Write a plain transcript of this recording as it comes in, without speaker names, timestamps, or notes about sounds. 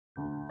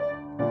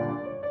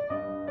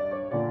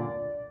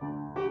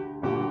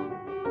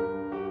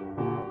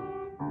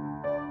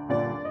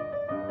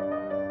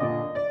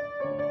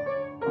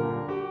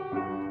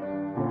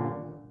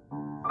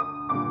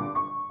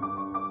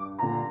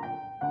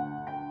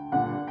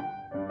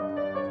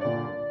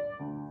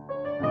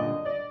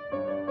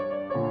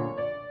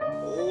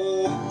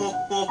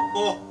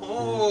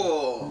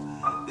Oh,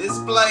 this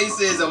place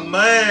is a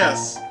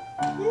mess.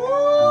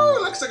 Woo,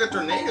 looks like a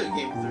tornado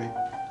came through.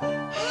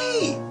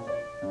 Hey,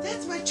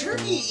 that's my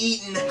turkey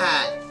eating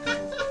hat.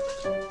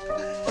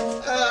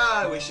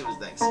 I wish it was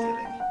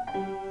Thanksgiving.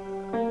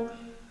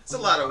 It's a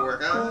lot of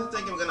work. I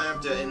think I'm gonna have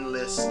to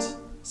enlist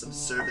some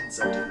servants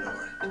of the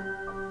Lord.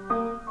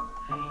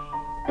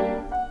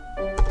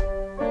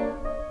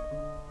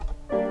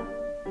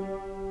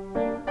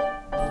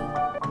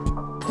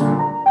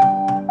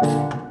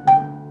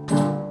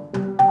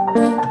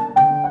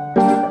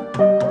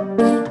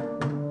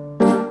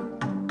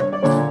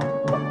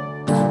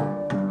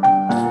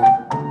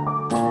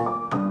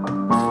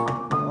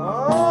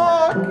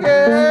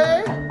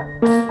 Okay.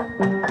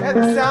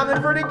 That's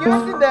sounding pretty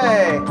good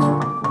today.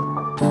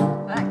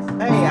 Thanks.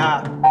 Hey,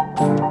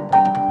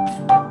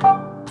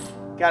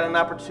 got an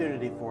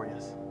opportunity for you.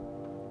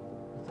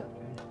 What's up,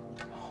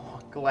 Jay? Oh,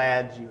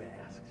 glad you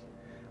asked.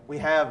 We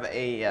have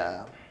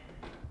a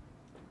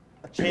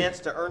chance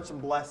to earn some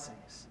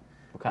blessings.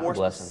 What kind More of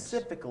blessings?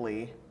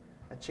 specifically,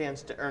 a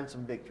chance to earn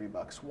some victory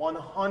bucks.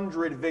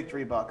 100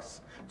 victory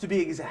bucks, to be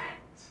exact.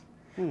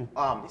 You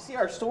see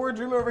our storage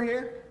room over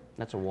here?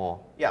 That's a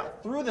wall. Yeah,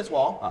 through this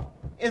wall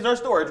is our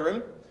storage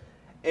room.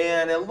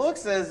 And it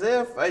looks as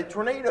if a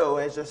tornado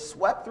has just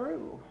swept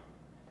through.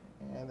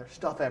 And there's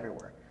stuff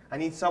everywhere. I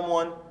need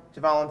someone to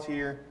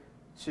volunteer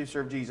to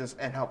serve Jesus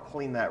and help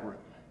clean that room.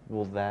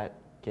 Will that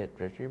get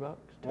victory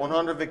bucks?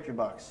 100 victory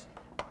bucks.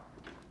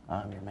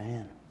 I'm your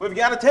man. We've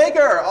got a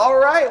taker. All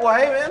right. Well,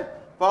 hey, man,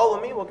 follow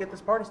me. We'll get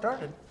this party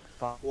started.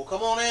 Well,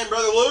 come on in,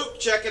 Brother Luke.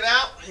 Check it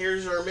out.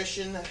 Here's our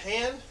mission at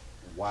hand.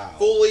 Wow.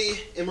 Fully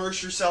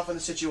immerse yourself in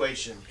the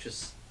situation.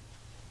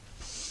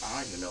 I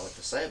don't even know what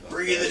to say about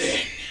Breathe this. it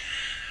in.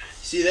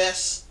 See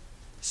this?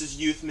 This is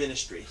youth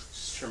ministry.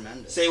 It's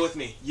tremendous. Say it with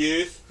me.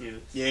 Youth.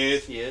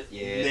 Youth. Youth.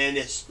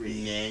 Ministry.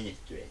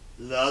 Ministry.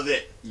 Love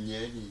it.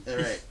 All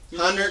right.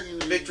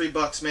 100 victory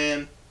bucks,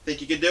 man.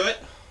 Think you could do it?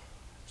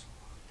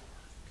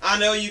 I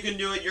know you can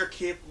do it. You're a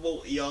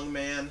capable young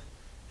man.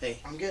 Hey,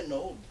 I'm getting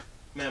old.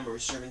 remember, we're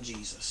serving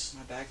Jesus.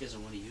 My back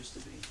isn't what it used to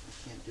be.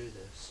 I can't do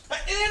this.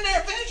 Get in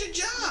there. Finish your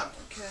job.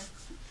 Okay.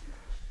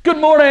 Good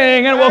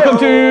morning and welcome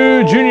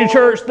to Junior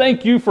Church.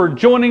 Thank you for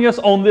joining us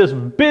on this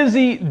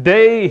busy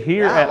day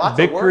here Yeah, lots at of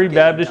Victory work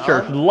Baptist getting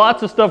Church. done.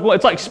 Lots of stuff going.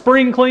 It's like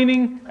spring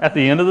cleaning at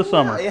the end of the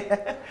summer.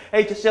 Yeah.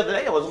 Hey, just the other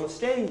day I was on the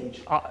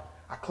stage.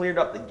 I cleared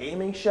up the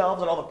gaming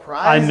shelves and all the I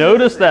prizes.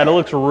 noticed that. It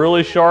looks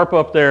really sharp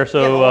up there. Getting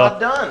a So lot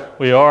done.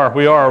 we are.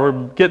 We're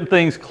getting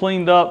things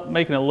cleaned up,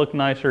 making it look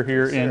nicer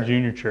here Yes, in sir.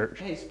 Junior Church.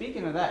 Hey,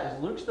 speaking of that,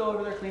 is Luke still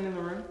over there cleaning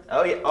the room?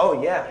 Oh yeah.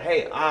 Oh yeah.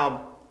 Hey,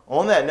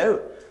 on that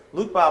note,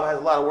 Luke Bob has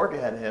a lot of work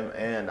ahead of him,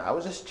 and I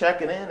was just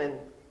checking in, and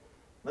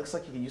looks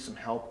like he could use some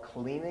help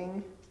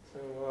cleaning.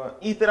 So,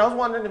 Ethan, I was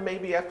wondering if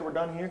maybe after we're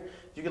done here,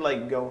 you could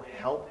like go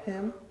help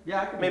him.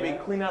 Yeah, I can Maybe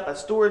clean out that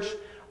storage,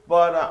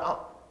 but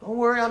don't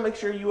worry, I'll make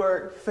sure you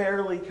are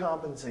fairly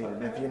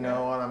compensated, if you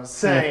know what I'm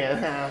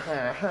saying.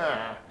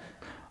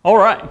 All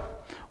right.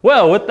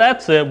 Well, with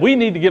that said, we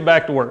need to get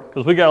back to work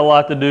because we got a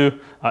lot to do.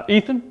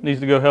 Ethan needs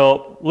to go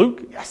help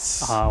Luke.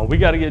 Yes. We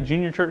got to get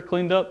Junior Church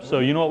cleaned up. So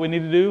you know what we need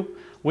to do?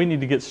 We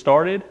need to get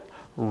started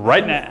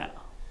right now.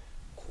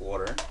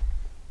 Quarter.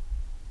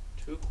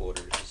 2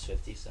 quarters is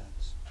 50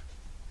 cents.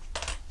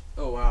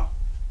 Oh, wow.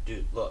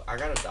 Dude, look, I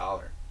got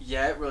 $1.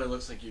 Yeah, it really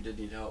looks like you did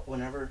need help.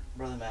 Whenever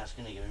Brother Matt's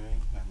gonna give me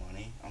my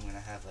money, I'm gonna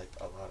have like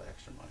a lot of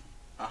extra money.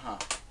 Uh-huh.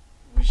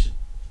 We should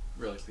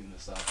really clean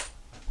this up.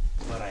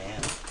 But I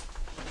am.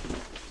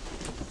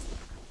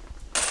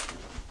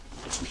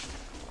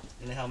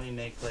 You know, help me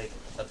make like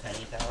a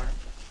penny tower?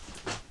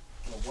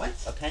 What?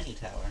 A penny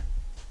tower.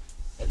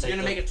 You're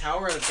gonna make a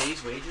tower out of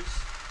day's wages?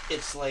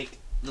 It's like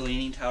the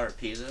Leaning Tower of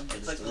Pisa.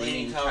 It's like the the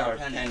Leaning Tower of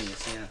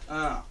pennies. yeah.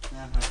 Oh.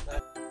 Uh-huh.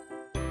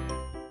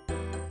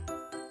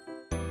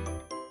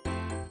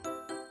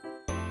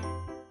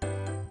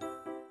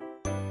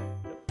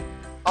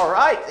 All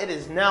right, it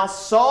is now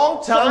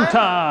song time. Song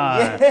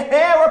time.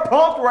 Yeah, we're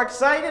pumped, we're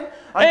excited.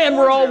 And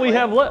we're all we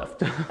have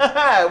left.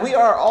 We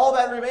are all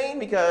that remain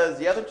because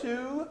the other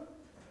two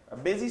are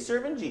busy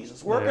serving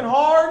Jesus, working Yeah.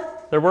 hard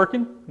They're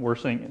working, we're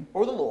singing.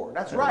 for the Lord.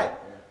 That's right.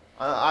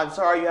 I'm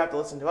sorry you have to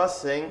listen to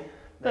us sing.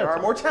 There That's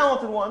are more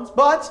talented ones,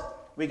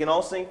 but we can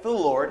all sing for the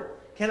Lord.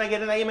 Can I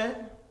get an amen?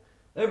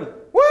 Amen.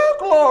 Well,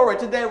 glory.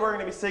 Today we're going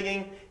to be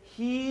singing,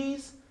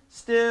 He's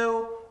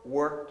Still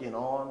Working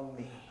on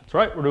Me. That's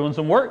right, we're doing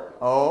some work.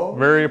 Oh,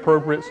 Very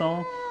appropriate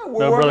song. we're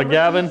No, working Brother for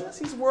Gavin Jesus.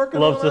 He's working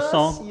loves on this us.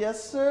 song.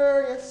 Yes,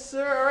 sir. Yes,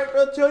 sir. All right,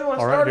 Brother Till, you want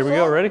to All start right, here us we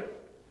go. off? Ready?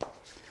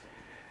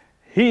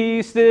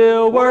 He's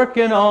still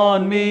working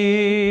on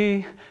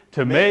me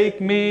to make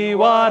me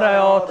what I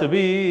ought to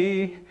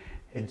be.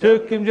 It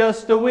took him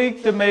just a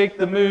week to make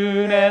the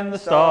moon and the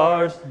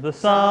stars, the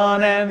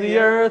sun and the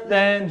earth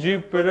and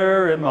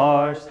Jupiter and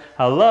Mars.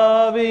 How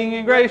loving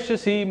and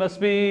gracious he must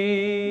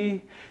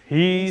be.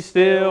 He's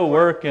still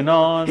working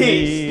on me.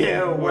 He's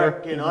still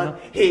working on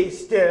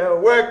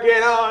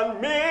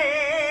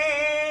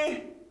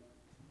me.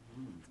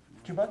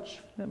 Too much?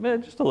 Yeah,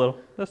 just a little.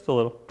 Just a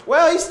little.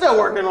 Well, he's still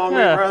working on me,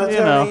 Yeah, brother you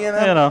Tony.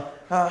 know.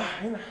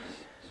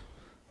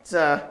 It's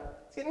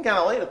getting kind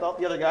of late. I thought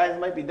the other guys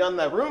might be done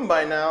that room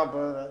by now,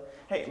 but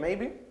hey,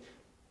 maybe.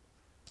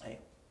 Hey,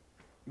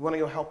 you want to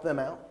go help them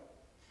out?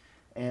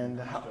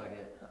 And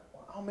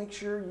I'll make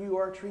sure you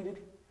are treated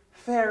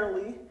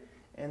fairly,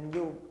 and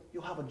you'll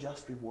have a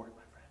just reward,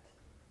 my friend.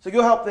 So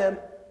go help them.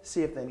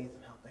 See if they need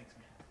some help. Thanks,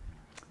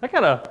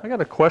 man. I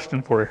got a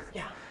question for you.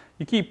 Yeah.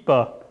 You keep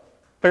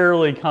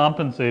fairly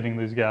compensating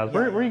these guys.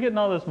 Where are you getting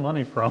all this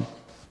money from?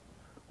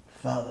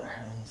 Father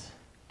owns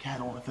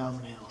cattle on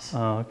 1,000 hills.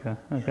 Oh, okay.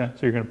 Okay.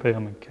 So you're going to pay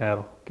them in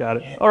cattle. Got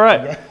it. Yeah. All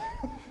right. Yeah.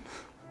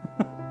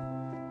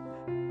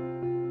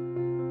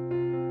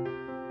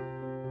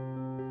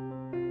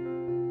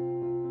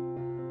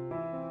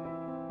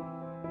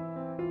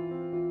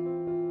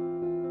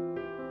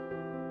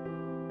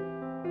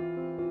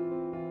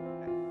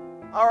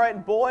 All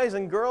right, boys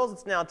and girls,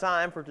 it's now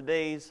time for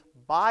today's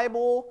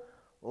Bible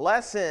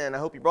lesson. I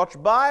hope you brought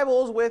your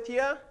Bibles with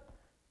you. If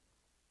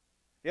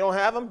you don't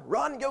have them,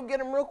 run, go get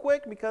them real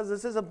quick, because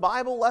this is a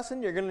Bible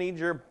lesson. You're going to need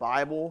your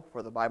Bible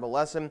for the Bible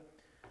lesson.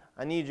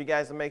 I need you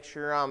guys to make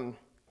sure I'm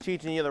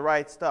teaching you the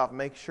right stuff.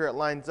 Make sure it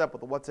lines up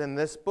with what's in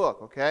this book,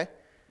 okay?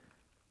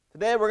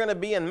 Today we're going to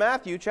be in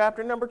Matthew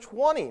chapter number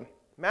 20.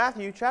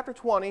 Matthew chapter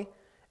 20,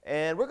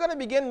 and we're going to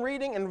begin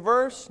reading in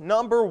verse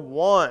number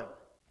 1.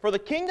 For the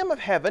kingdom of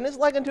heaven is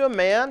like unto a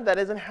man that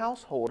is an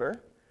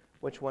householder,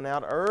 which went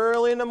out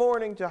early in the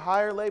morning to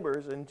hire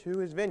laborers into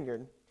his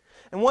vineyard.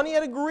 And when he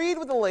had agreed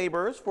with the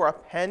laborers for a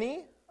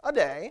penny a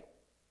day,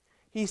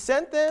 he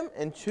sent them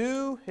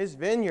into his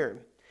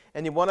vineyard.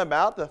 And he went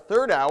about the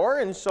third hour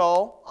and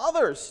saw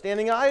others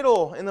standing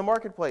idle in the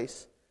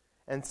marketplace,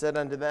 and said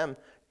unto them,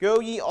 Go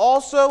ye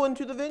also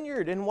into the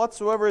vineyard, and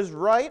whatsoever is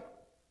right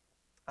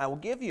I will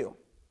give you.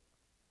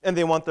 And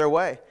they went their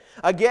way.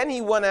 Again he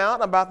went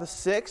out about the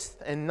 6th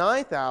and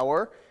 9th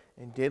hour,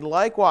 and did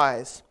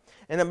likewise.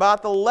 And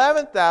about the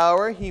 11th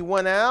hour he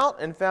went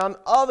out, and found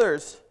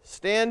others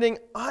standing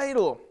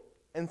idle,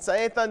 and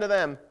saith unto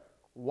them,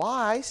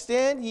 Why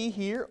stand ye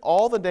here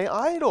all the day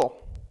idle?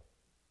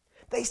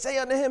 They say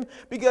unto him,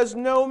 Because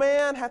no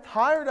man hath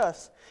hired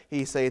us.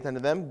 He saith unto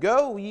them,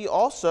 Go ye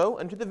also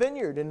into the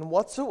vineyard, and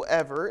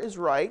whatsoever is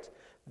right,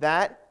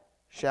 that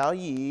shall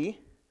ye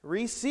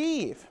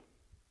receive.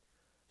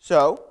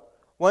 So,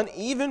 when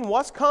even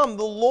was come,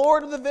 the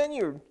Lord of the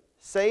vineyard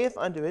saith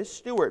unto his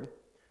steward,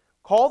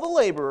 Call the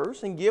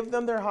laborers, and give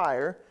them their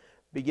hire,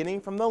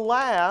 beginning from the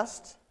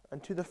last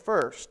unto the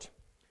first.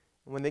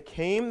 And when they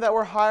came that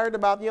were hired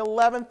about the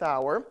 11th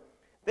hour,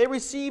 they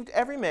received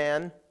every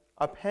man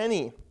a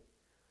penny.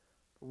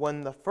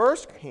 When the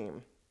first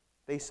came,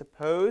 they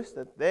supposed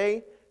that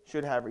they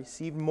should have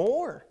received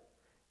more.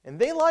 And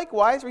they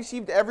likewise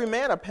received every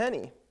man a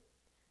penny.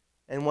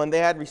 And when they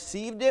had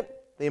received it,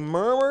 they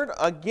murmured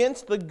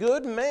against the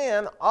good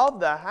man of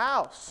the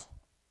house,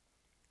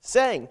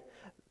 saying,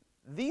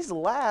 These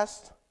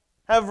last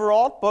have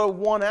wrought but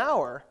 1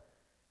 hour,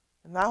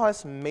 and thou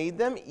hast made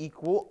them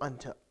equal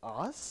unto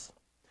us,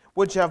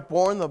 which have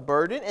borne the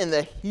burden in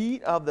the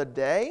heat of the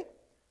day.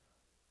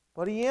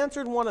 But he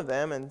answered one of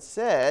them and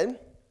said,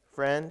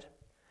 Friend,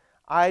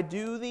 I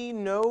do thee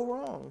no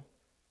wrong.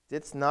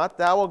 Didst not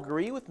thou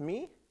agree with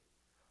me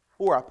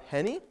for a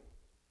penny?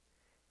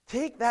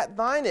 Take that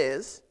thine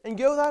is, and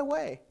go thy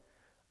way.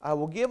 I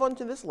will give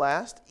unto this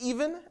last,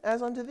 even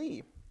as unto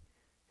thee.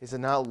 Is it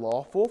not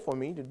lawful for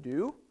me to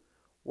do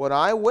what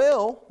I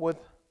will with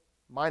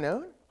mine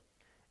own?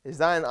 Is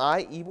thine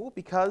eye evil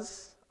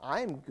because I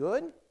am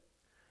good?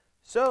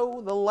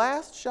 So the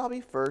last shall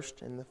be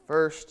first, and the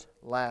first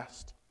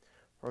last.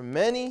 For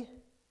many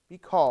be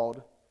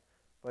called,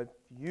 but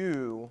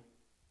few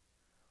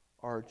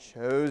are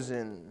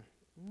chosen.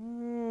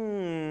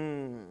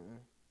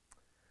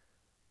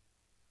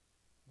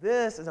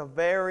 This is a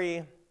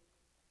very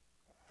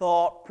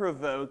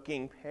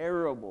thought-provoking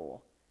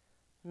parable.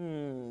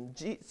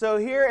 So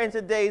here in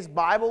today's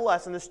Bible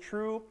lesson, this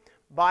true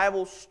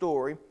Bible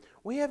story,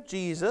 we have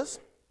Jesus,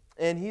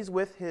 and he's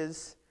with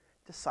his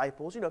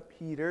disciples,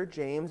 Peter,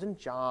 James, and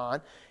John.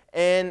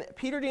 And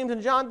Peter, James,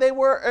 and John, they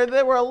were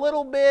a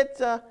little bit,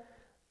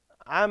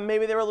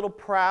 maybe they were a little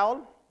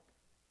proud.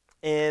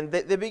 And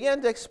they began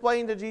to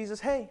explain to Jesus,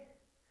 Hey,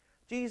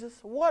 Jesus,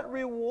 what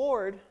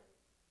reward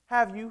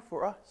have you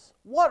for us?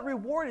 What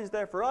reward is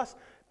there for us?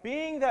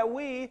 Being that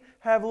we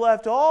have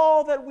left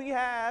all that we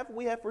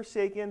have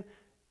forsaken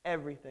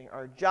everything.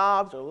 Our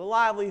jobs, our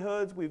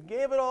livelihoods, we've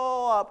gave it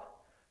all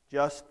up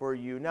just for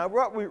you. Now,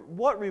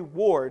 what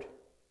reward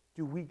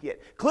do we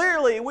get?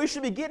 Clearly, we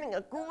should be getting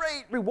a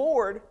great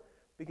reward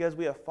because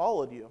we have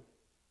followed you.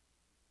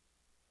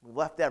 We've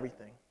left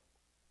everything.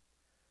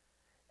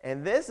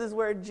 And this is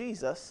where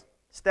Jesus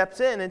steps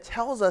in and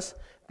tells us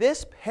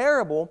this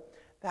parable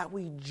that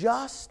we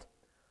just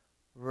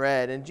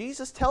read. And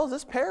Jesus tells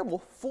this parable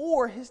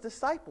for his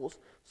disciples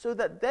so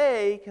that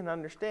they can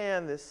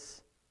understand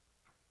this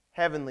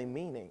heavenly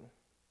meaning.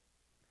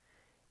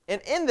 And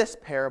in this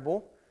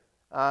parable,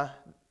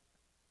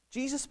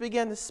 Jesus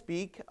began to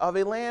speak of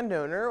a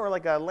landowner, or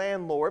like a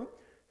landlord,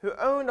 who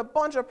owned a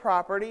bunch of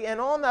property,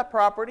 and on that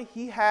property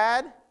he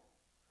had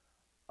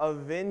a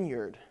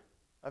vineyard.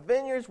 A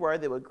vineyard is where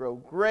they would grow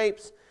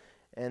grapes,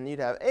 and you'd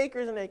have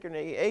acres and acres and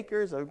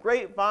acres of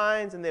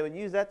grapevines, and they would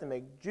use that to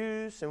make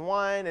juice and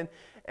wine,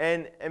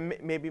 and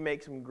maybe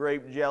make some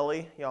grape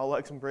jelly. Y'all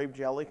like some grape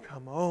jelly?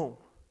 Come on.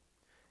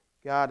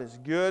 God is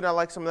good. I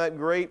like some of that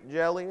grape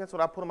jelly. That's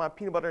what I put on my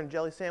peanut butter and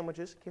jelly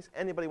sandwiches, in case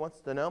anybody wants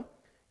to know,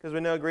 because we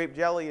know grape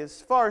jelly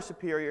is far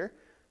superior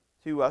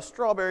to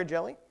strawberry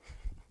jelly.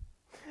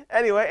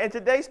 Anyway, in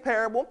today's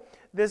parable,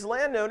 this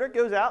landowner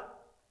goes out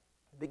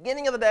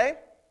beginning of the day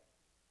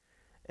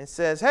and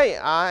says, hey,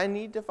 I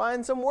need to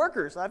find some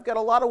workers. I've got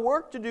a lot of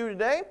work to do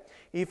today.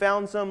 He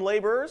found some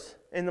laborers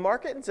in the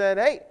market and said,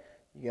 hey,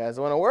 you guys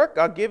want to work?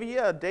 I'll give you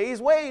a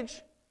day's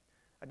wage.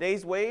 A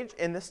day's wage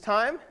in this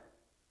time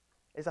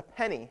is a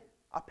penny.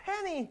 A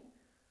penny.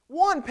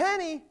 1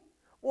 penny.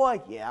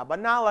 Well, yeah, but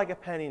not like a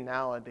penny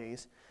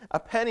nowadays. A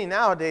penny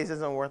nowadays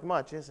isn't worth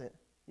much, is it?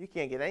 You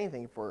can't get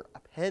anything for a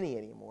penny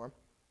anymore.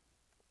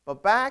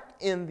 But back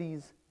in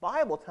these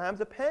Bible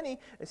times, a penny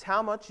is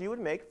how much you would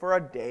make for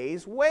a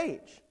day's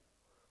wage.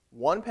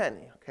 1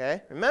 penny,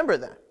 okay? Remember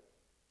that.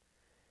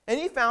 And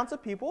he found some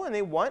people, and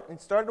they went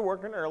and started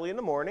working early in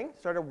the morning,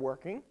 started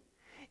working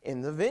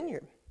in the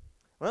vineyard.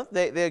 Well,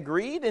 they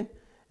agreed, and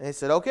they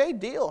said, okay,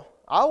 deal.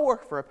 I'll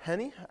work for a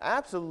penny.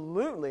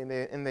 Absolutely.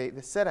 And they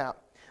set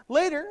out.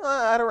 Later,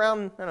 at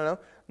around,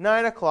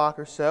 9 o'clock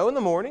or so in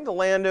the morning, the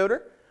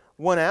landowner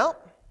went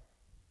out,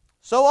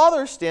 saw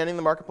others standing in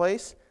the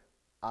marketplace,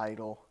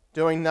 idle,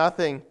 doing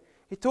nothing.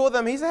 He told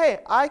them, he said, hey,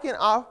 I can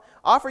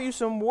offer you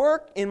some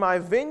work in my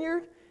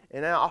vineyard,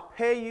 and I'll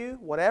pay you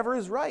whatever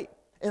is right.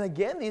 And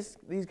again,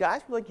 these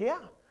guys were like, yeah,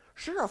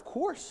 sure, of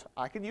course,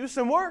 I could use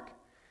some work.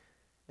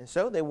 And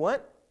so they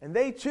went, and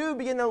they too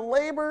began to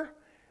labor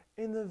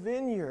in the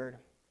vineyard.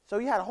 So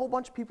you had a whole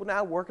bunch of people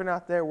now working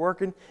out there,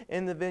 working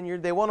in the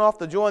vineyard. They went off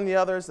to join the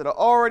others that had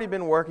already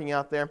been working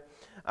out there.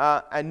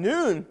 At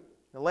noon,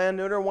 the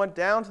landowner went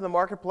down to the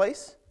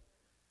marketplace.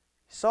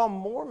 He saw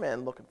more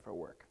men looking for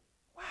work.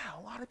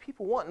 Wow, a lot of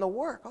people wanting to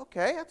work.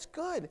 Okay, that's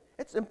good.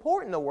 It's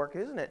important to work,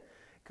 isn't it?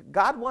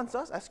 God wants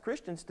us as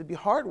Christians to be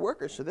hard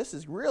workers, so this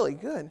is really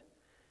good.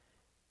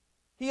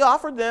 He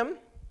offered them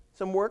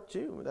some work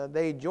too.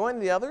 They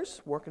joined the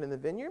others working in the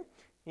vineyard.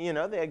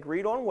 They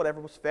agreed on whatever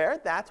was fair.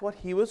 That's what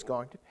he was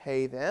going to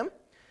pay them.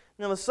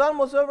 Now the sun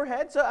was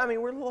overhead, so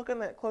we're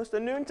looking at close to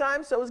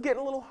noontime, so it was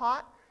getting a little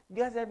hot. You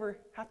guys ever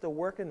have to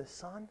work in the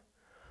sun?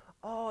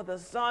 Oh, the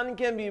sun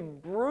can be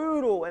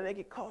brutal, and it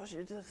can cause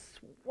you to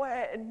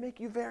sweat and make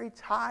you very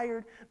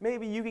tired.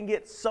 Maybe you can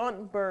get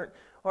sunburnt,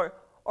 or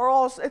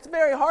also it's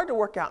very hard to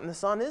work out in the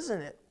sun, isn't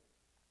it?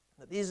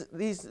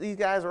 These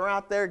guys were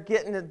out there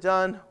getting it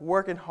done,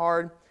 working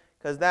hard,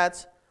 because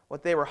that's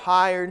what they were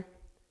hired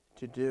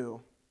to do.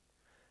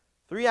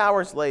 3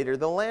 hours later,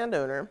 the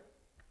landowner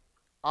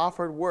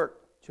offered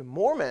work to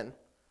more men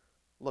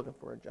looking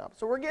for a job.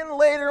 So we're getting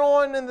later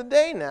on in the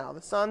day now.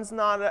 The sun's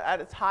not at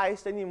its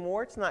highest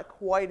anymore. It's not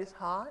quite as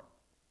hot.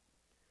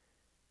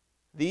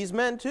 These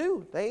men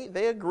too,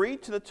 they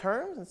agreed to the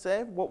terms and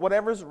said,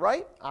 whatever's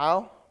right,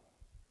 I'll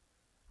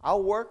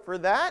work for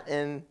that.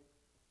 And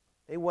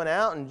they went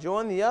out and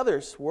joined the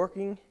others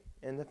working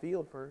in the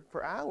field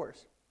for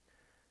hours.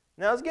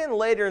 Now it's getting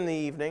later in the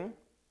evening.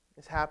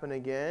 This happened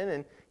again,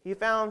 and he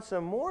found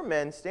some more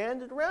men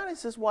standing around. He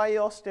says, why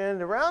y'all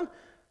standing around?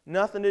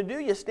 Nothing to do.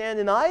 You're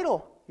standing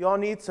idle. Y'all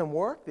need some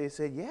work? They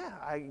said,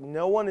 yeah,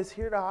 no one is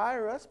here to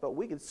hire us, but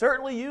we could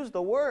certainly use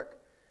the work.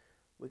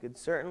 We could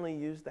certainly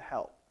use the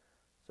help.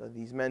 So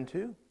these men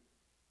too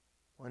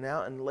went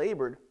out and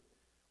labored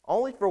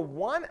only for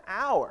 1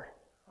 hour.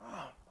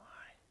 Oh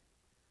my.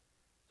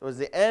 So it was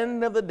the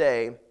end of the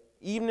day.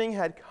 Evening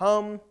had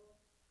come.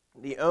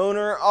 The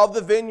owner of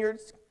the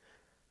vineyards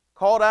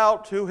called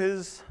out to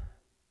his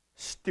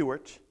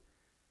steward,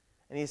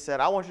 and he said,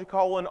 I want you to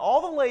call in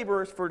all the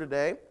laborers for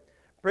today,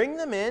 bring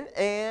them in,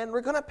 and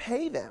we're going to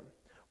pay them.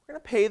 We're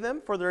going to pay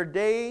them for their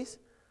day's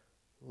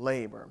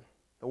labor.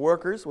 The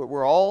workers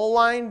were all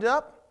lined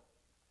up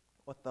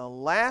with the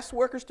last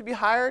workers to be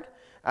hired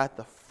at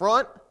the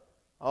front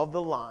of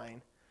the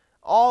line.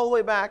 All the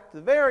way back to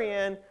the very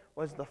end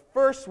was the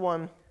first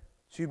one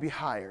to be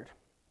hired.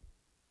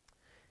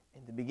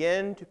 And to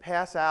begin to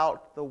pass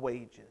out the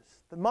wages,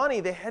 the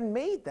money they had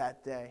made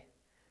that day.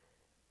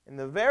 And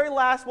the very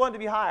last one to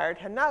be hired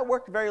had not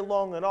worked very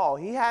long at all.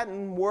 He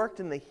hadn't worked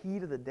in the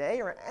heat of the day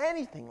or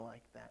anything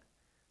like that.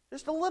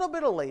 Just a little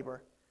bit of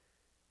labor.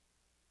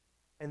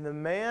 And the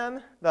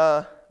man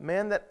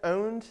that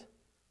owned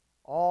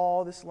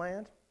all this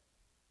land,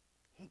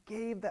 he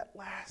gave that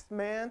last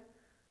man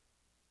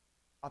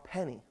a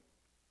penny.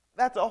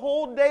 That's a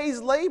whole day's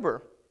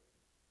labor.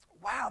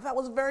 Wow, that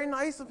was very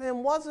nice of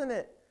him, wasn't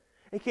it?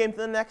 He came to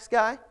the next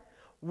guy,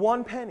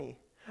 1 penny,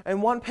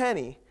 and 1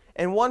 penny,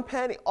 and 1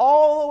 penny,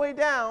 all the way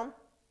down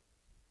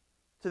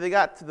till they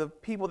got to the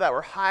people that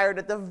were hired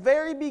at the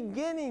very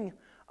beginning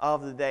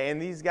of the day. And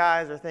these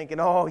guys are thinking,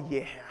 oh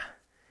yeah,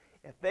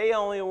 if they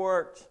only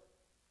worked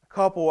a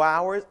couple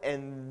hours,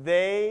 and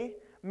they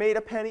made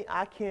a penny.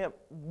 I can't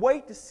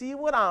wait to see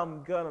what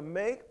I'm going to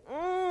make.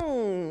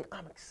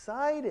 I'm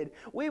excited.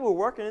 We were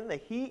working in the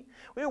heat.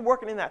 We were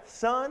working in that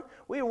sun.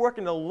 We were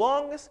working the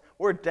longest.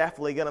 We're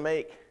definitely going to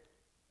make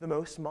the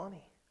most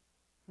money.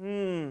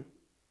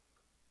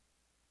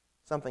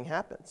 Something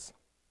happens.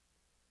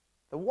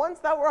 The ones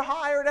that were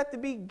hired at the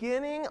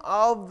beginning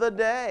of the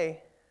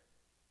day,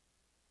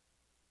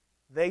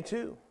 they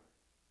too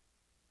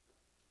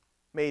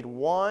made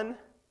 1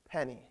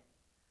 penny.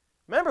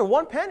 Remember,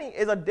 1 penny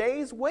is a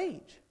day's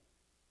wage.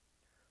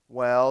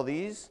 Well,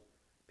 these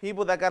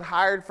people that got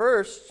hired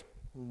first,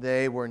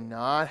 they were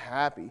not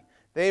happy.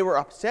 They were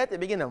upset. They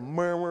began to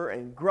murmur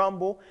and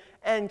grumble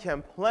and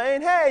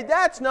complain. Hey,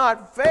 that's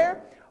not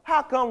fair.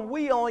 How come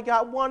we only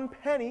got 1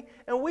 penny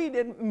and we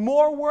did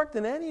more work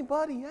than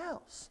anybody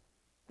else?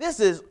 This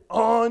is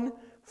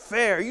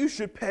unfair. You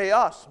should pay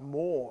us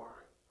more.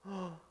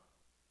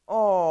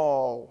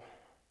 Oh,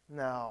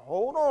 now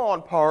hold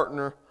on,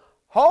 partner.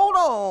 Hold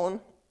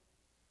on.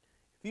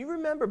 If you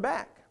remember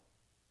back,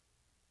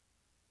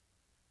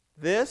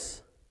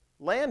 this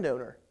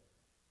landowner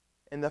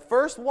and the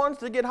first ones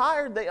to get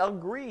hired, they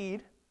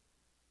agreed.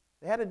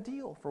 They had a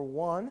deal for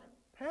 1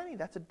 penny.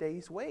 That's a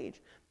day's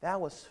wage. That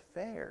was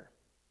fair.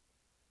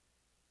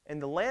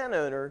 And the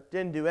landowner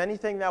didn't do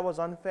anything that was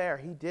unfair.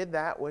 He did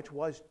that which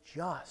was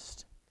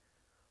just.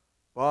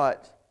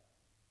 But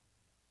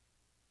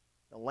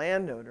the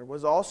landowner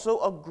was also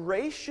a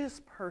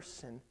gracious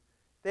person.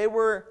 They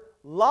were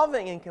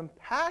loving and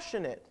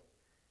compassionate.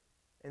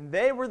 And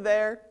they were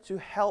there to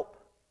help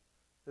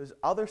those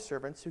other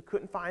servants who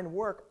couldn't find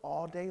work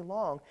all day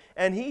long.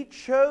 And he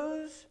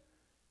chose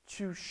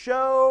to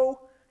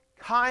show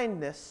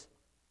kindness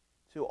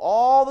to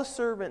all the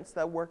servants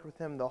that worked with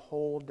him the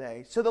whole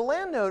day. So the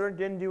landowner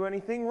didn't do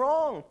anything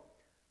wrong.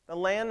 The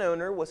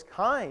landowner was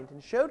kind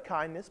and showed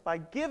kindness by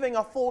giving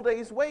a full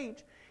day's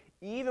wage,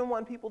 even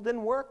when people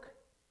didn't work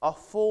a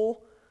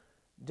full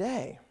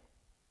day.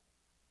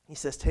 He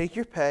says, take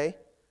your pay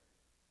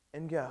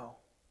and go.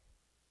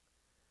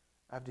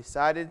 I've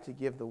decided to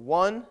give the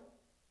one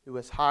who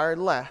was hired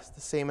last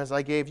the same as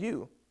I gave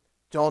you.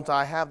 Don't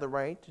I have the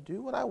right to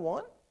do what I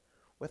want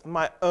with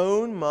my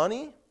own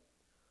money?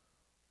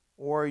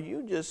 Or are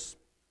you just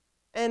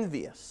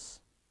envious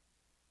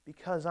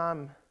because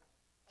I'm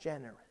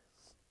generous?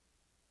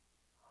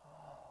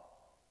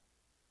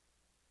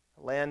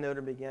 The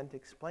landowner began to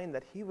explain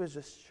that he was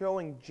just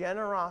showing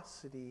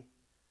generosity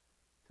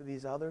to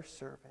these other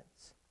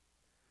servants.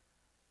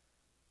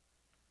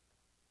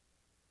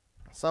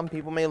 Some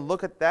people may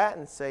look at that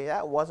and say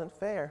that wasn't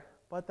fair,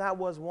 but that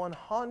was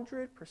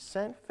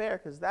 100% fair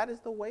because that is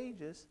the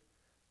wages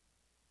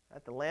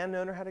that the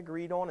landowner had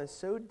agreed on, and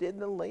so did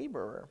the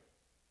laborer.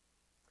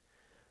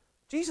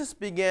 Jesus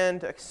began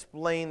to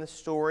explain the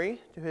story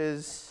to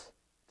his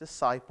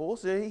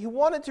disciples. He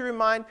wanted to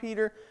remind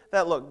Peter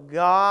that, look,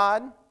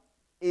 God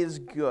is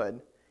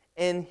good,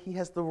 and he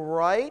has the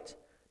right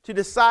to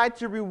decide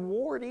to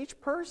reward each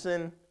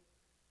person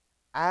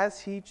as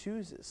he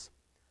chooses.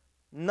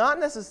 Not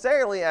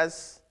necessarily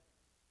as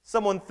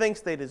someone thinks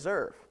they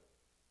deserve.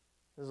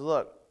 Because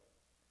look,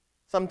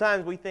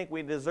 sometimes we think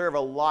we deserve a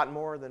lot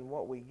more than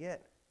what we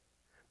get.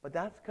 But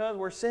that's because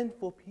we're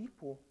sinful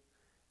people.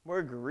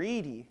 We're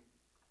greedy.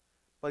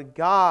 But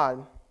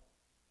God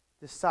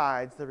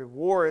decides the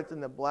rewards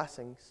and the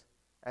blessings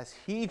as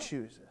he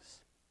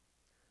chooses.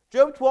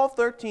 Job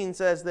 12:13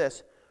 says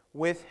this,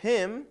 with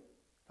him,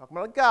 talking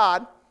about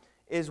God,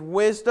 is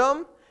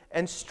wisdom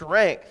and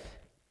strength.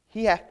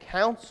 He hath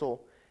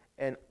counsel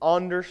and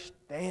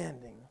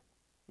understanding.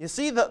 You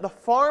see, the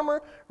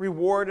farmer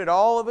rewarded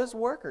all of his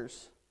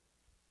workers.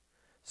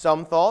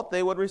 Some thought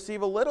they would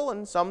receive a little,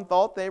 and some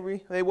thought they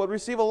would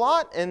receive a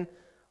lot, and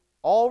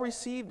all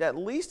received at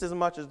least as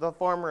much as the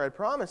farmer had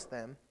promised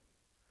them.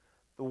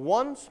 The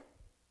ones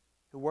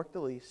who worked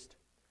the least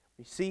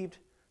received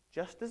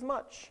just as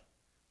much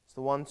as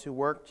the ones who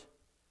worked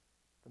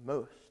the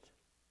most,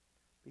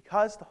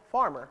 because the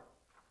farmer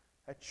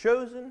had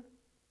chosen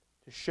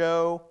to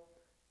show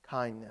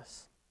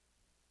kindness.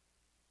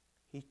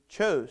 He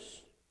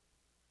chose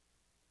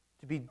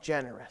to be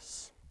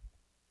generous.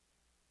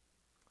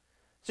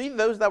 See,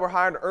 those that were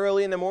hired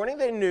early in the morning,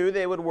 they knew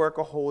they would work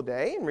a whole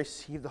day and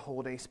receive the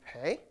whole day's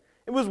pay.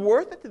 It was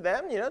worth it to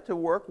them, to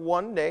work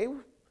 1 day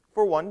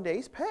for 1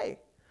 day's pay.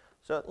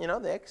 So,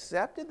 they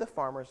accepted the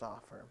farmer's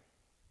offer.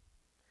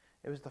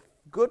 It was the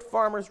good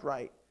farmer's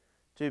right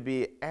to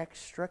be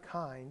extra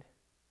kind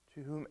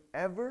to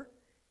whomever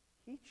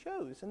he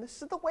chose. And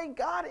this is the way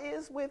God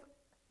is with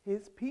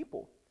his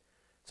people.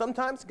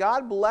 Sometimes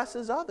God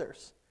blesses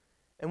others.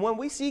 And when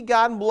we see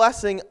God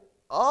blessing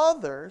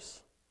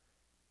others,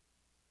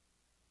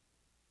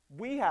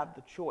 we have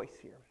the choice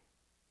here.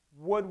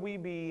 Would we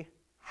be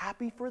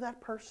happy for that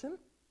person?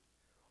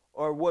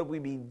 Or would we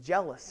be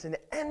jealous and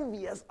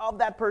envious of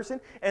that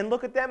person and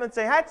look at them and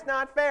say, that's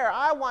not fair,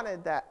 I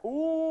wanted that.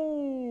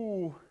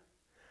 Ooh,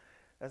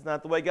 that's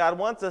not the way God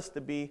wants us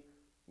to be.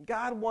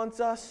 God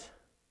wants us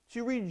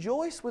to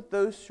rejoice with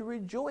those who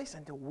rejoice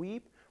and to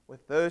weep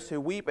with those who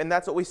weep. And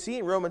that's what we see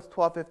in Romans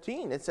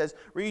 12:15. It says,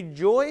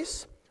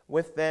 rejoice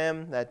with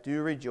them that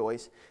do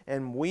rejoice,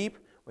 and weep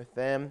with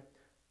them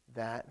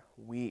that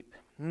weep.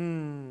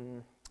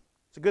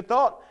 It's a good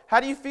thought. How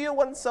do you feel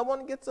when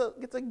someone gets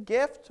a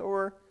gift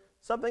or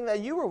something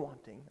that you were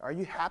wanting? Are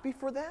you happy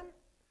for them?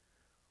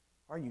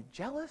 Are you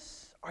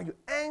jealous? Are you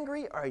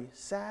angry? Are you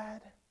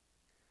sad?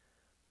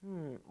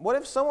 What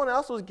if someone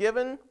else was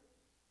given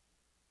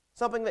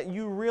something that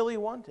you really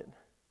wanted?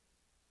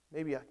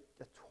 Maybe a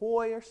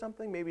toy or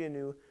something, maybe a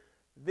new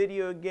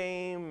video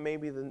game,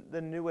 maybe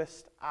the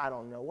newest, I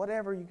don't know,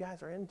 whatever you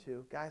guys are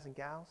into, guys and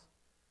gals.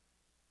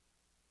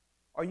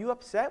 Are you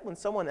upset when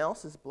someone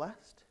else is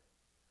blessed?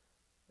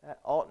 That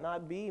ought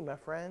not be, my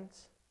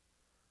friends.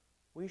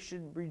 We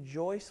should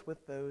rejoice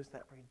with those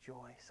that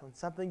rejoice. When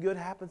something good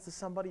happens to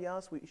somebody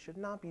else, we should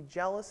not be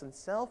jealous and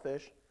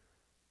selfish.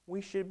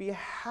 We should be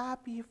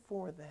happy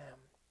for them.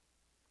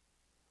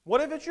 What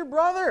if it's your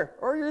brother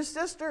or your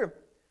sister?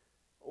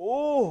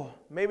 Oh,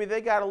 maybe they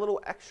got a little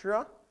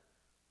extra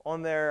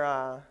on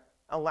their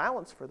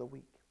allowance for the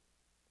week.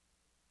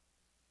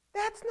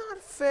 That's not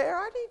fair.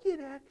 I didn't get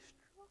extra.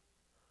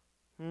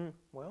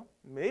 Well,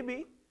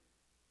 maybe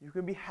you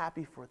can be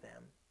happy for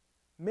them.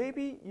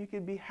 Maybe you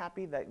can be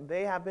happy that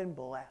they have been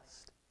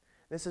blessed.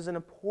 This is an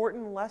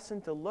important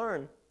lesson to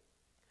learn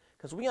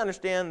because we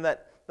understand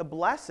that the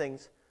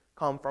blessings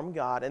come from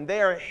God and they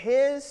are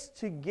His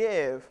to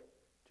give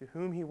to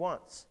whom He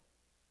wants.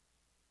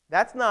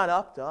 That's not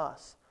up to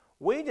us.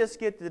 We just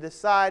get to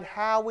decide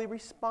how we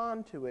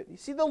respond to it. You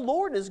see, the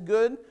Lord is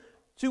good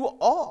to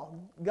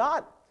all.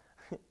 God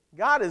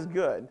is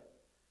good.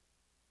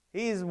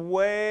 He's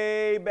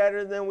way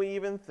better than we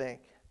even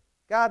think.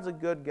 God's a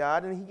good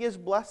God, and He gives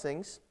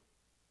blessings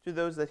to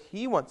those that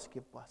He wants to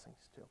give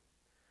blessings to.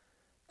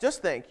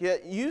 Just think,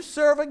 you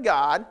serve a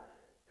God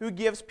who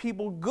gives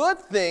people good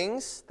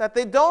things that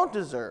they don't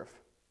deserve.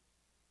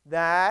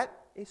 That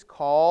is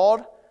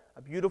called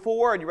a beautiful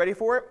word. You ready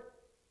for it?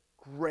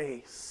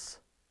 Grace.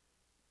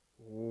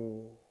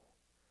 Ooh.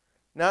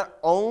 Not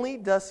only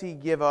does He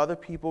give other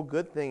people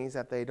good things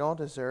that they don't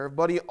deserve,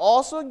 but He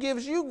also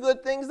gives you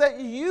good things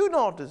that you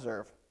don't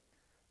deserve.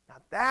 Now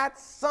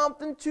that's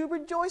something to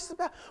rejoice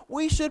about.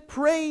 We should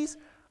praise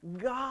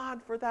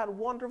God for that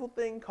wonderful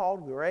thing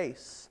called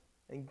grace.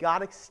 And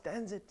God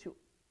extends it to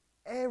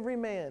every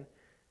man,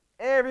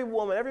 every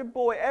woman, every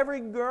boy, every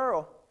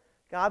girl.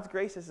 God's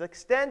grace is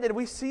extended.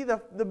 We see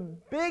the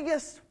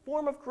biggest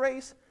form of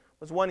grace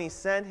was when He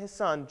sent His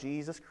Son,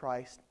 Jesus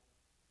Christ.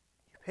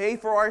 He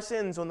paid for our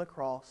sins on the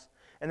cross.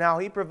 And now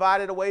He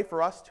provided a way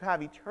for us to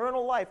have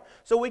eternal life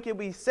so we could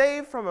be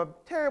saved from a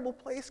terrible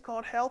place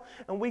called hell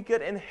and we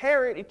could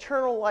inherit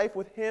eternal life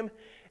with Him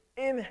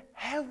in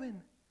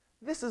heaven.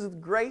 This is the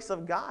grace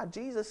of God.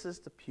 Jesus is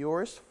the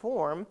purest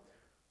form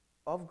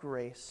of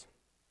grace.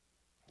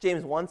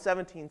 James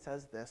 1:17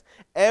 says this,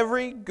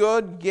 every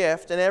good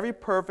gift and every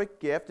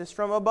perfect gift is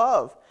from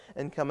above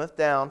and cometh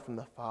down from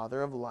the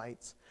Father of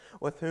lights,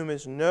 with whom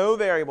is no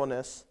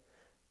variableness,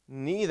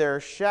 neither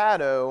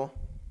shadow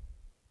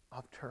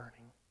of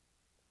turning.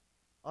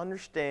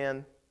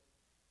 Understand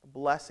the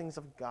blessings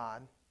of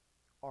God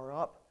are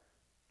up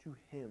to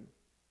Him.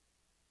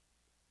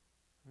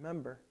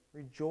 Remember,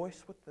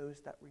 rejoice with those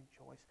that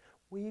rejoice.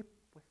 Weep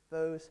with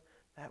those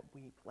that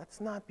weep.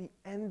 Let's not be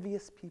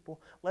envious people.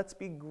 Let's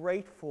be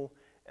grateful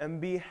and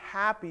be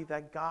happy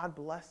that God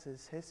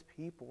blesses His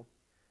people.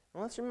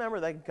 And let's remember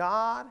that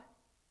God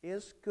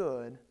is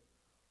good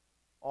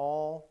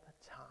all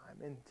the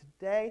time. And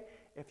today,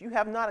 if you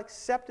have not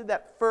accepted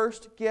that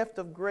first gift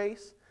of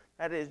grace,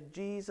 that is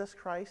Jesus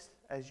Christ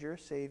as your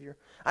Savior,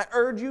 I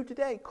urge you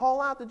today,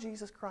 call out to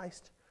Jesus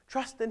Christ.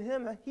 Trust in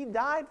Him that He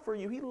died for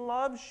you. He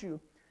loves you.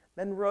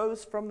 Then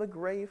rose from the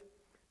grave,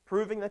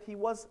 proving that He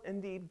was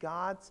indeed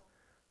God's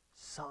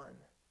Son.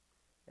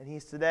 And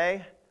He's today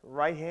at the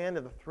right hand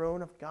of the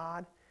throne of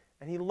God,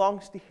 and He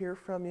longs to hear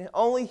from you.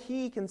 Only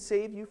He can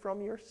save you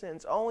from your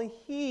sins. Only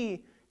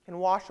He can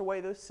wash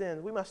away those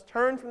sins. We must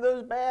turn from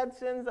those bad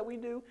sins that we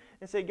do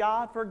and say,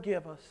 God,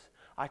 forgive us.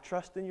 I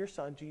trust in your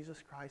Son,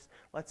 Jesus Christ.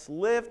 Let's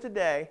live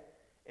today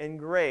in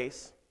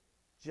grace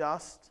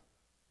just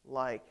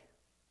like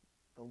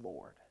the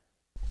Lord.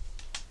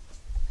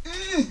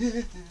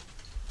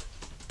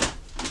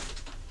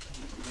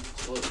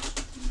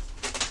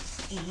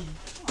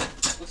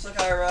 Looks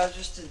like I arrived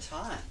just in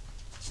time.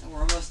 And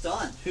we're almost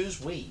done. Who's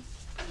we?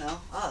 You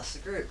know, us, the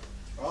group.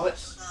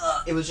 Us.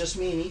 It was just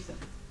me and Ethan.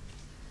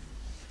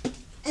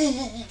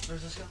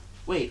 Where's this go?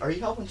 Wait, are you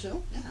helping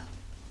too? Yeah.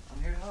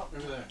 I'm here to help.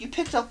 Over there. You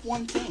picked up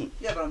one thing.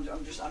 Yeah, but I'm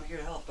here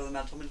to help. Brother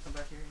Matt told me to come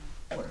back here.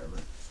 Whatever.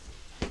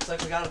 Looks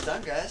like we got it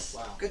done, guys.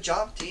 Wow. Good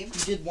job, team. You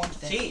did one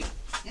thing. Team.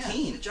 Yeah,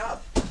 Team. good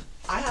job.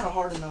 I had a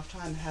hard enough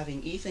time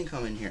having Ethan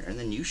come in here, and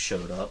then you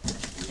showed up.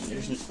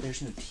 There's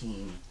no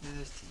team. Yeah,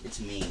 there's team. It's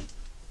me.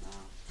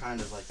 Kind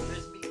of like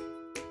There's me.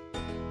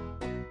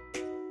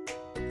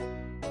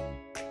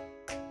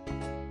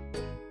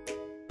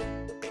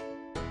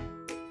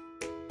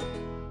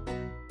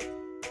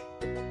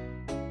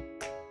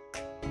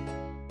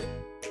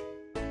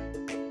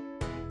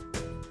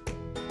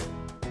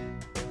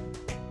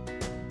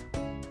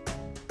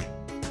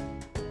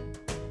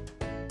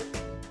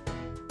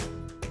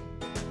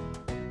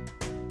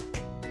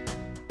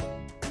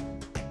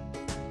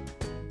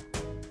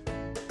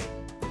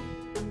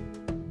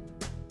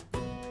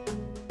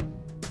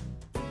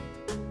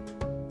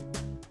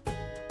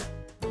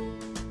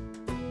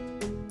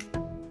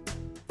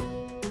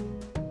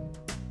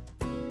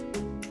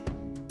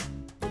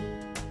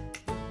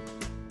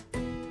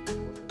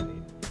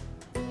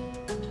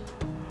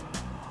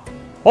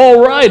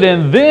 All right,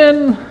 and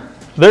then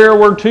there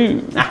were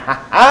two.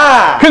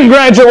 Ah!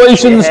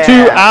 Congratulations Yeah.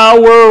 to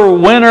our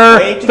winner.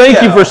 Way to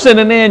Thank you go. for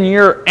sending in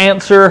your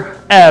answer.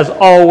 As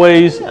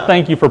always,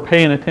 thank you for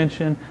paying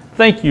attention.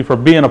 Thank you for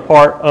being a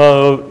part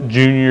of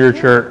Junior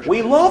Church.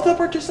 We love the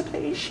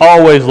participation.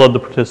 Always love the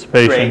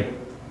participation. Great.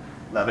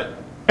 Love it.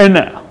 And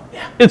now,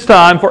 it's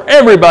time for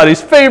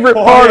everybody's favorite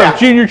part yeah. of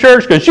Junior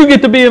Church, because you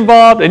get to be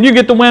involved and you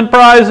get to win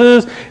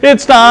prizes.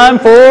 It's time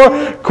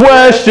for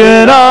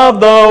Question of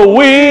the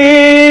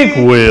Week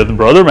with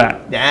Brother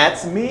Matt.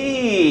 That's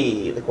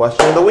me. The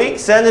question of the week.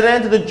 Send it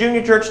in to the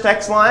Junior Church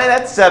text line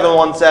at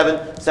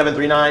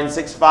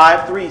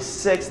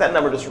 717-739-6536. That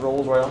number just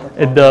rolls right off.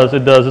 It does,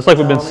 it does. It's like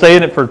we've been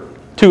saying it for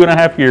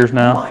 2.5 years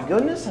now. My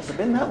goodness, has it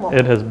been that long?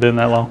 It has been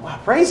that long. Wow,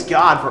 praise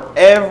God for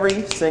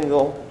every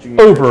single Junior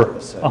Church Over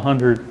episode.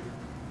 100,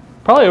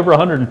 probably over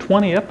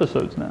 120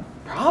 episodes now.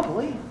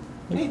 Probably.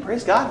 Hey,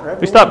 praise God for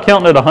every We stopped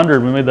counting at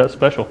 100 when we made that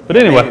special. But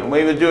anyway,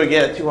 Maybe we'll do it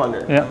again at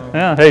 200.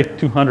 yeah, hey,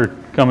 200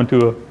 coming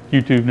to a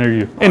YouTube near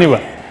you.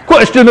 Anyway,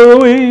 question of the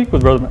week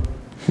with Brother Matt.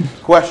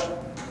 Question.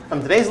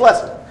 From today's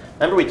lesson.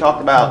 Remember we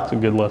talked about That's a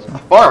good lesson. a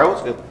farmer. It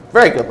was a good,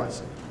 very good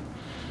lesson.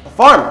 A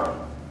farmer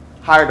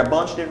hired a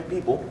bunch of different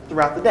people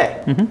throughout the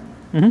day.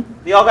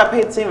 They all got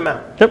paid the same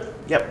amount. Yep.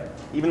 Yep.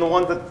 Even the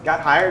ones that got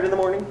hired in the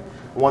morning,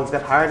 the ones that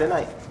got hired at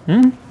night.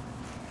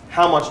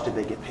 How much did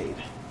they get paid?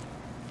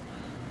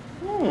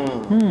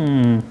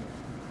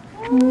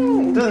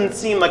 It doesn't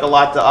seem like a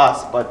lot to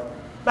us, but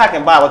back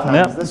in Bible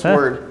times, Yep, this yeah.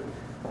 word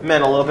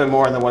meant a little bit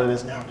more than what it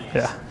is nowadays.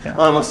 Yeah, yeah.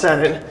 I almost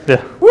said it.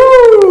 Yeah.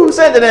 Woo!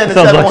 Send it in to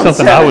Sounds like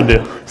something I would do.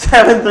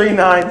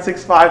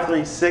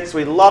 739-6536.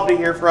 We'd love to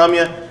hear from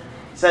you.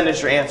 Send us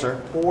your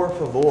answer, por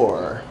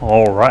favor.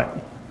 All right.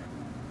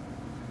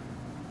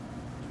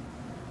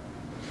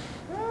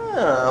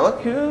 Oh,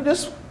 look who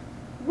just It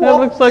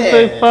walked looks like in.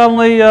 they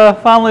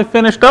finally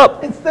finished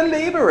up. It's the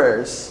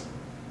laborers.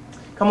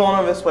 Come on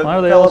over this way. Why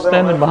are they all fellas. I don't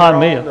standing know if behind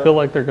you're me? all I feel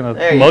like they're going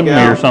There to you mug me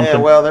go. or something.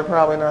 Yeah, well, they're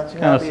probably not too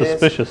Kind of happy. It's-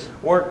 suspicious.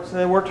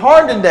 They worked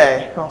hard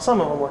today. Well, some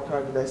of them worked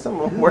hard today. Some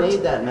of them Who worked.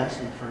 made that mess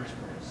in the first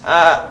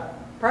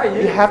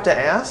place? You have to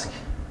ask.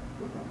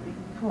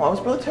 Come on, it was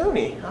Brother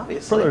Tony,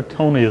 obviously. Brother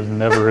Tony is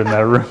never in that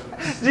room.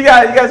 Did you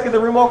guys get the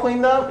room all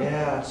cleaned up?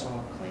 Yeah, it's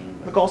all clean.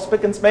 Look all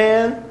spick and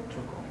span.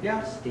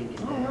 Yeah,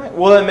 stinking. All right.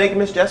 Will it make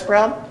Miss Jess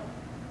proud?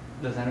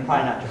 Probably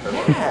not to her.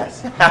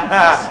 Yes.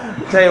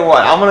 Tell you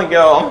what, I'm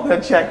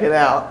gonna check it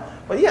out.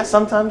 But yeah,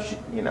 sometimes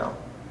you know,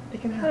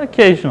 it can happen.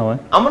 Occasionally.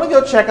 I'm gonna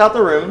go check out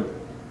the room,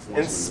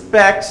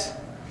 inspect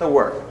the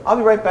work. I'll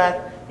be right back.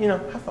 You know,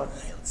 have fun.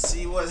 Let's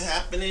see what's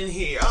happening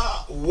here.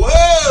 Oh,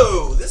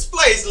 whoa! This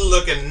place is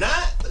looking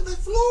nice. Look at the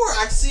floor.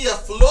 I see a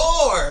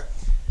floor.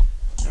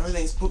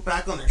 Everything's put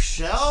back on their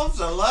shelves.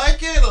 I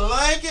like it. I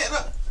like it.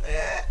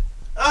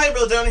 Oh, hey,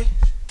 Brother Tony.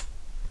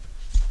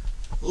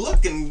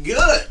 Looking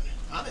good.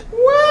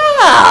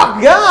 Wow,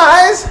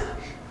 guys.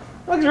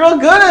 Looks real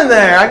good in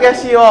there. I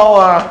guess you all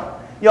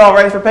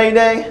ready for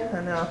payday?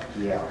 I know.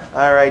 Yeah.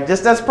 All right,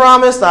 just as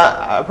promised,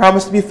 I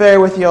promise to be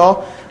fair with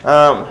y'all.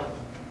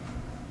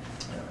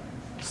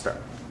 Start.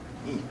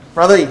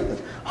 Brother Ethan,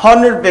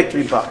 100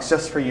 victory bucks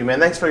just for you, man.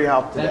 Thanks for your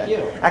help today. Thank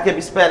you. I could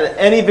be spent at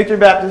any Victory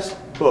Baptist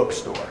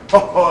bookstore.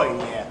 Oh,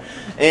 yeah.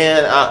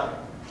 And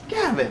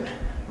Gavin,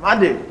 my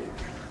dude,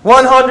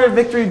 100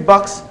 victory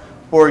bucks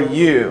for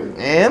you.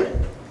 And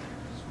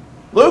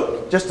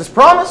Luke, just as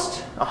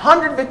promised,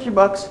 100 victory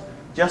bucks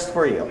just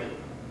for you.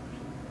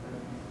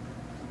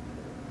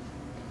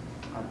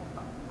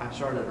 I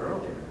started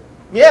earlier,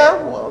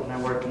 Yeah, well, and I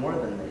worked more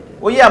than they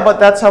did. yeah, but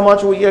that's how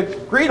much we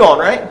agreed on,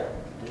 right?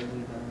 Did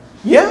we though?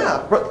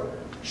 Yeah.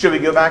 Should we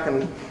go back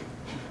and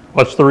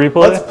Watch the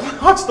replay.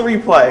 let's watch the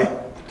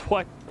replay?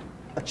 Twice.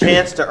 A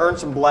chance to earn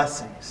some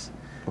blessings.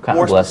 What kind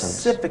More of blessings?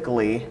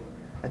 specifically,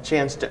 a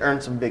chance to earn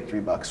some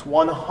victory bucks.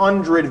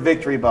 100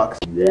 victory bucks.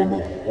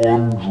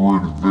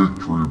 100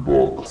 victory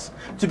bucks.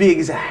 To be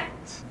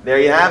exact. There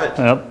you have it.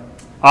 Yep.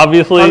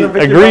 Obviously 100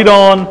 victory agreed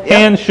bucks. on, Yep.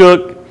 hand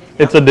shook.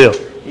 It's a deal.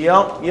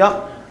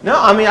 Yep. No,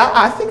 I mean,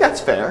 I think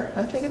that's fair.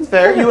 I think it's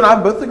fair. You and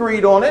I both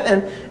agreed on it.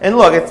 And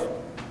look,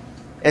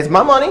 it's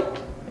my money.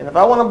 And if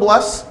I want to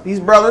bless these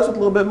brothers with a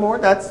little bit more,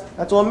 that's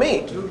on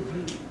me.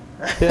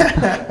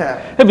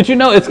 Hey, but you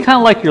know, it's kind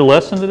of like your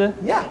lesson today.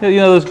 Yeah. You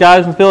know, those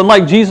guys in the field, and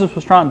like Jesus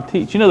was trying to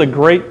teach. You know, the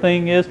great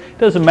thing is, it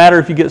doesn't matter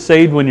if you get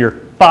saved when you're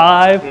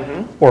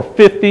 5 or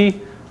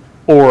 50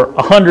 or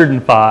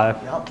 105.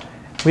 Yep.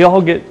 We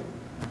all get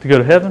to go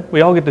to heaven.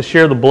 We all get to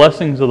share the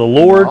blessings of the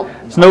Lord. Yep.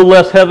 It's no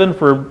less heaven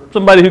for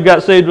somebody who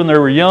got saved when they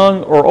were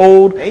young or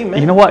old. Amen.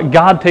 You know what?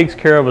 God takes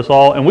care of us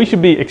all, and we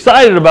should be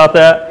excited about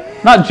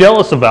that, not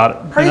jealous about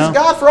it. Praise you know?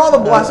 God for all the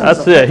blessings.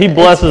 That's it. He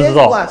blesses It's us His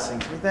all.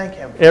 blessings. We thank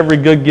Him. Every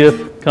good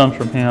gift comes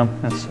from Him.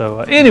 And so,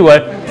 anyway,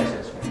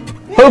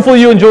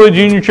 hopefully you enjoyed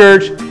Junior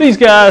Church. These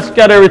guys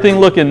got everything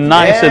looking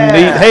nice and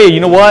Yeah. neat. Hey, you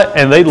know what?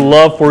 And they'd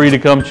love for you to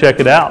come check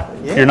it out.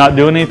 Yeah. If you're not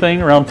doing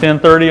anything around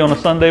 10:30 on a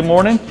Sunday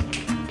morning,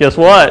 guess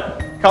what?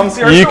 Come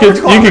see our You storage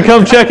can closet.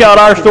 come check out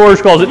our storage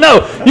closet.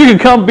 No, you can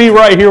come be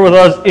right here with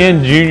us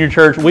in Junior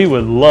Church. We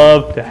would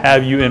love to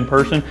have you in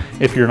person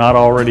if you're not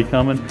already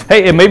coming.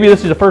 Hey, and maybe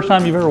this is the first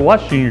time you've ever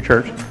watched Junior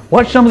Church.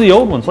 Watch some of the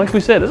old ones. Like we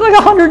said, it's like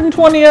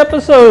 120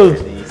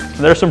 episodes.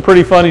 There's some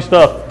pretty funny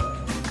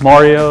stuff.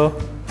 Mario,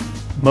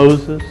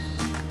 Moses,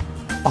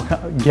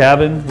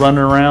 Gavin running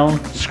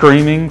around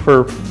screaming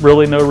for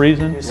really no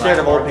reason. You're scared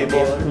of old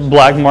people.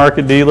 Black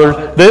market dealers.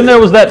 Then there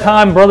was that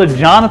time Brother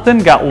Jonathan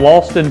got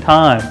lost in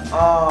time.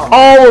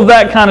 All of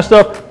that kind of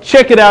stuff.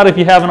 Check it out if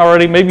you haven't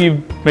already. Maybe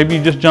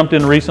you just jumped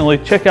in recently.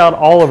 Check out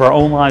all of our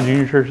online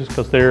junior churches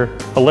because they're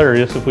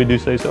hilarious if we do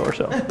say so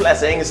ourselves.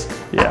 Blessings.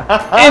 Yeah.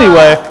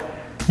 Anyway,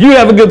 you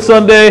have a good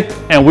Sunday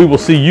and we will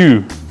see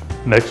you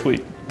next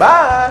week.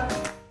 Bye.